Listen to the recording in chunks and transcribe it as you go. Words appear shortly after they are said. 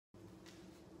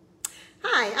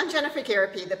Hi, I'm Jennifer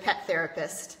Garapi, the pet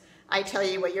therapist. I tell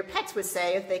you what your pets would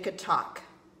say if they could talk.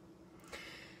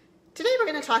 Today we're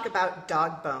going to talk about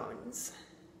dog bones.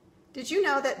 Did you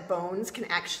know that bones can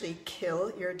actually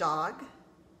kill your dog?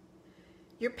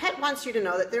 Your pet wants you to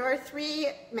know that there are three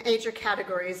major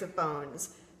categories of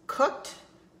bones: cooked,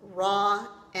 raw,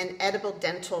 and edible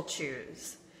dental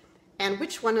chews, and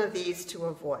which one of these to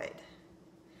avoid.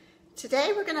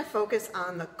 Today we're going to focus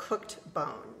on the cooked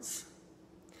bones.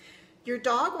 Your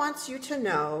dog wants you to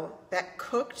know that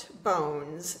cooked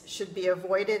bones should be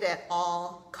avoided at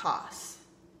all costs.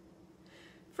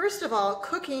 First of all,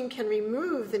 cooking can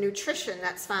remove the nutrition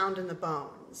that's found in the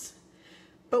bones.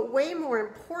 But way more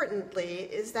importantly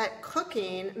is that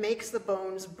cooking makes the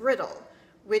bones brittle,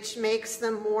 which makes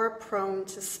them more prone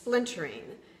to splintering.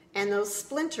 And those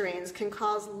splinterings can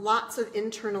cause lots of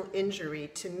internal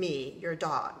injury to me, your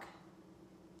dog.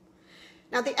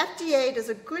 Now, the FDA does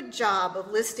a good job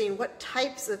of listing what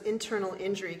types of internal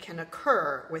injury can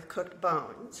occur with cooked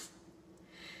bones.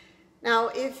 Now,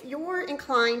 if you're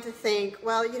inclined to think,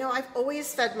 well, I've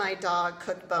always fed my dog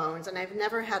cooked bones and I've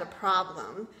never had a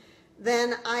problem,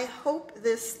 then I hope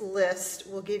this list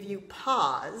will give you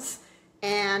pause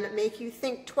and make you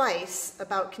think twice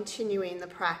about continuing the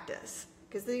practice,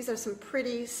 because these are some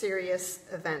pretty serious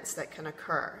events that can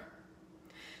occur.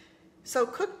 So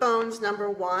cooked bones, number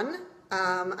one,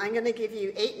 I'm going to give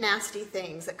you 8 nasty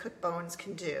things that cooked bones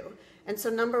can do. And so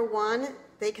number one,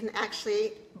 they can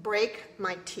actually break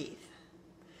my teeth.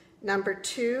 Number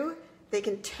 2, they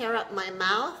can tear up my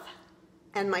mouth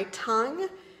and my tongue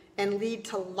and lead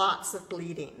to lots of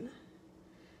bleeding.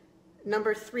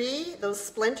 Number 3, those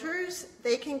splinters,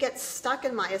 they can get stuck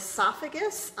in my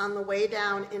esophagus on the way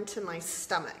down into my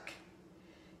stomach.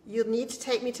 You'll need to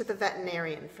take me to the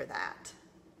veterinarian for that.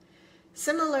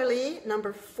 Similarly,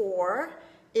 number 4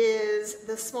 is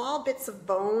the small bits of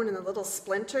bone and the little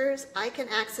splinters. I can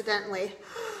accidentally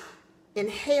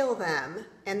inhale them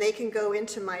and they can go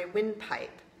into my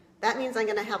windpipe. That means I'm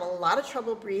going to have a lot of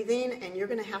trouble breathing and you're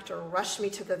going to have to rush me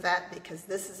to the vet because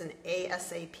this is an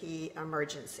ASAP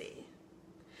emergency.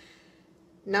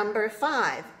 Number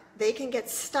 5, they can get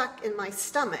stuck in my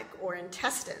stomach or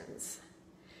intestines.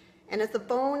 And if the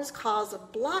bones cause a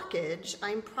blockage,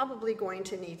 I'm probably going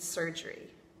to need surgery.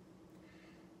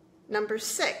 Number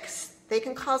 6, they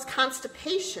can cause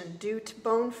constipation due to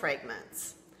bone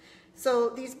fragments. So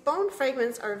these bone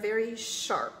fragments are very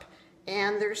sharp,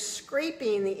 and they're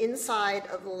scraping the inside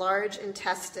of the large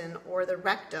intestine or the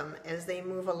rectum as they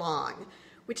move along,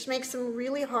 which makes them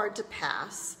really hard to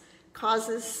pass,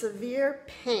 causes severe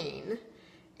pain,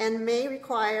 and may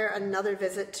require another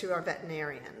visit to our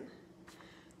veterinarian.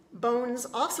 Bones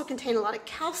also contain a lot of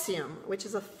calcium, which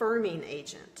is a firming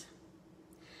agent.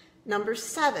 Number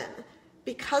 7,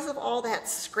 because of all that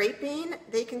scraping,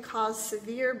 they can cause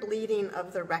severe bleeding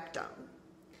of the rectum.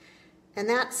 And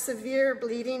that severe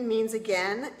bleeding means,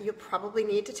 again, you'll probably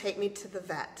need to take me to the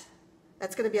vet.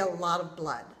 That's going to be a lot of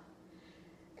blood.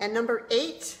 And number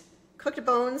 8, cooked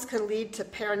bones can lead to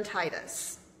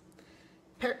peritonitis.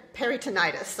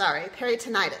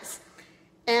 Peritonitis.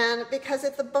 And because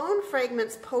if the bone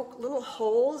fragments poke little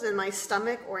holes in my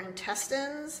stomach or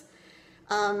intestines,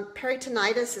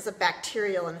 peritonitis is a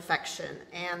bacterial infection,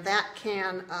 and that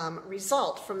can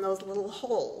result from those little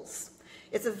holes.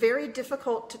 It's a very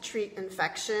difficult to treat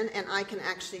infection, and I can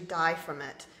actually die from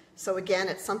it. So again,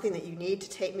 it's something that you need to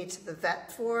take me to the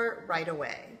vet for right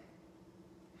away.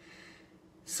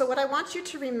 So what I want you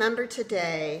to remember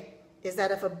today is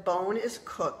that if a bone is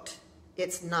cooked,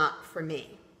 it's not for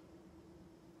me.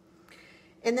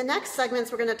 In the next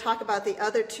segments, we're going to talk about the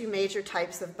other 2 major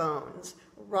types of bones,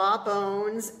 raw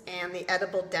bones and the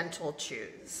edible dental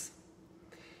chews.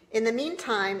 In the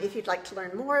meantime, if you'd like to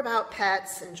learn more about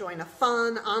pets and join a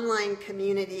fun online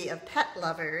community of pet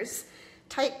lovers,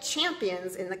 type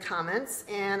champions in the comments,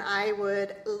 and I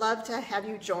would love to have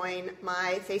you join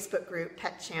my Facebook group,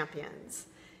 Pet Champions.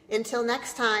 Until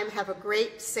next time, have a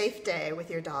great, safe day with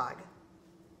your dog.